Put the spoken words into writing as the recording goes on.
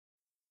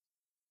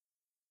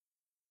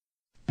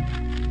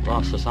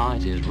our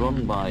society is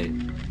run by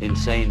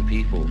insane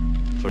people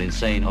for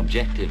insane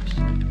objectives.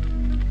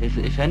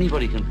 If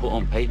anybody can put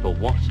on paper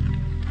what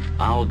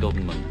our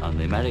government and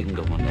the American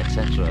government,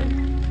 etc.,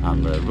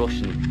 and the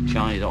Russian,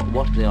 Chinese,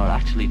 what they are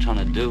actually trying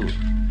to do,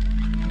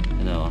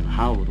 you know,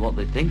 and what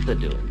they think they're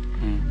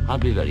doing,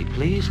 I'd be very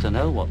pleased to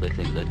know what they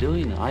think they're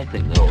doing. I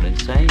think they're all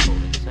insane,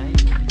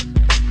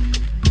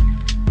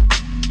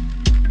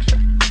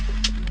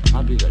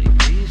 I'd be very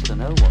pleased to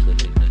know what they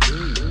think they're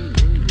doing.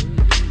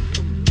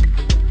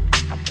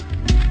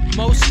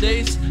 Most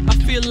days, I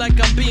feel like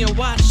I'm being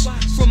watched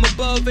from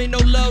above, ain't no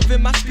love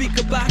in my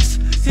speaker box.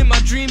 In my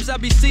dreams, I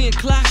be seeing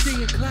clocks.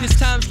 It's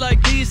times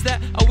like these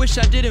that I wish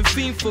I didn't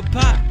fiend for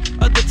pot.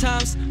 Other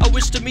times, I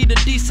wish to meet a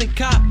decent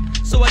cop,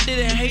 so I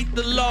didn't hate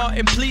the law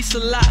and police a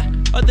lot.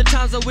 Other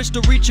times I wish to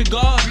reach a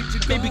God,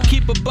 maybe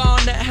keep a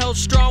bond that held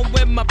strong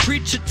when my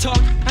preacher talk.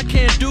 I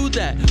can't do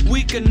that,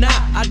 weak or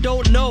not, I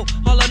don't know.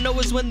 All I know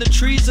is when the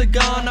trees are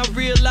gone, I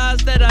realize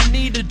that I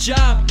need a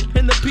job,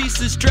 and the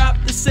pieces drop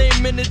the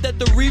same minute that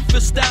the reefer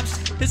stops.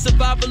 It's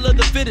survival of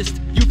the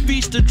fittest, you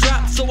feast or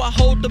drop, so I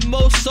hold the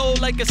most soul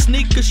like a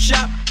sneaker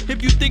shop.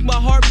 If you think my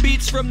heart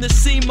beats from the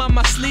seam on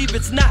my sleeve,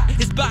 it's not,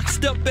 it's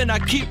boxed up and I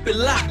keep it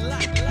locked.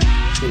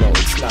 You know,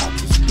 it's not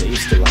just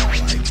based around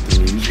like the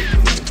music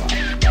and hip-hop.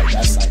 Like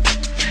that's like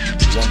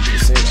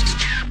 1% of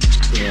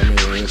it. You know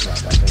what I mean? Hip-hop,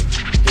 I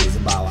think it's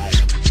about like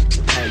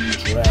how you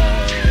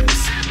dress,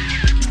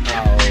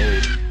 how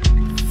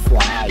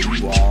fly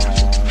you are,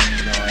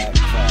 and all that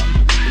crap.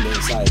 And then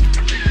it's like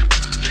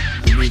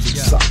the music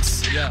sucks.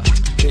 You know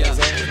what I'm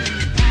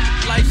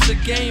saying? Life's a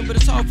game, but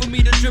it's hard for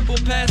me to dribble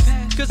past,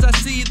 cause I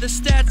see the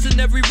stats in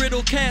every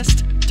riddle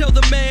cast. Tell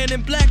the man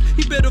in black,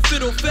 he better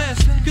fiddle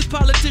fast, cause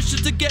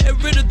politicians are getting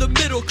rid of the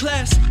middle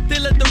class. They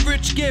let the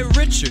rich get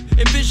richer,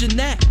 envision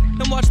that,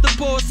 and watch the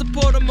poor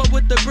support them up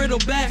with the brittle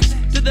backs.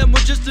 To them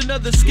we're just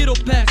another Skittle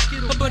pack,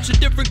 a bunch of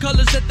different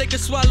colors that they can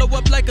swallow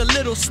up like a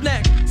little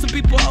snack. Some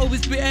people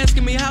always be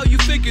asking me how you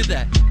figure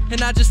that,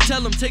 and I just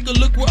tell them, take a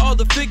look where all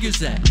the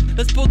figures at.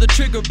 Let's pull the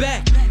trigger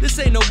back, this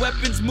ain't no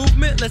weapons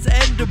movement, let's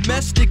end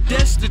domestic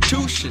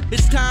destitution.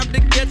 It's time to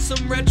get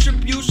some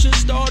retribution,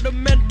 start a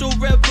mental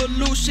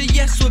revolution,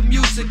 yes with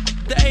music.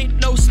 There ain't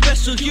no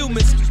special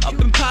humans up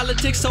in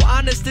politics, so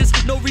honest there's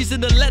no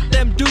reason to let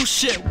them do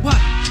shit. What?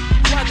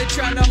 Why they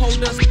trying to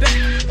hold us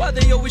back? Why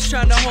they always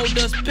trying to hold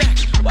us back?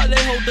 Why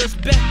they hold us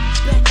back?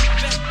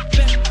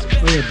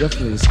 Oh yeah,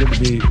 definitely. It's going to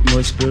be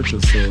more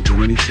spiritual soul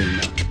than anything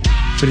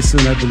now. Pretty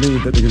soon I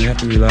believe that we're going to have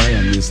to rely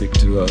on music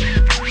to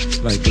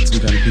like get some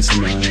kind of peace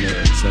of mind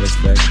or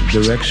satisfaction,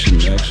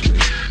 direction actually,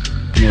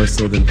 more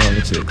so than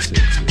politics.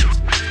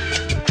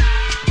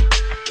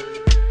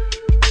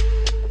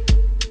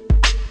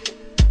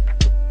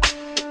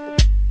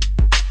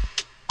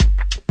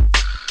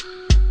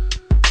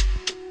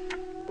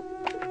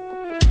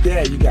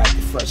 Yeah, you got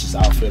the freshest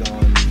outfit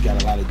on, you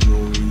got a lot of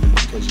jewelry,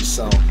 because you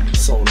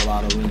sold a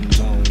lot of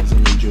ringtones,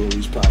 and your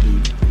jewelry's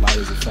probably light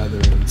as a feather,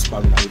 and it's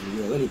probably not even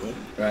real anyway.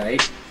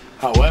 Right?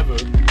 However,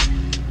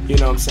 you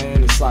know what I'm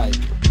saying, it's like,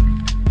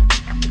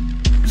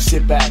 you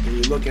sit back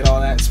and you look at all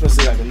that,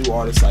 especially like a new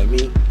artist like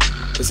me,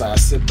 it's like I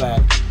sit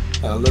back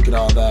and I look at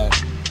all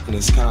that, and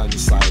it's kind of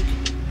just like,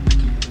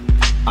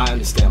 I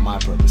understand my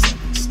purpose of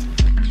this.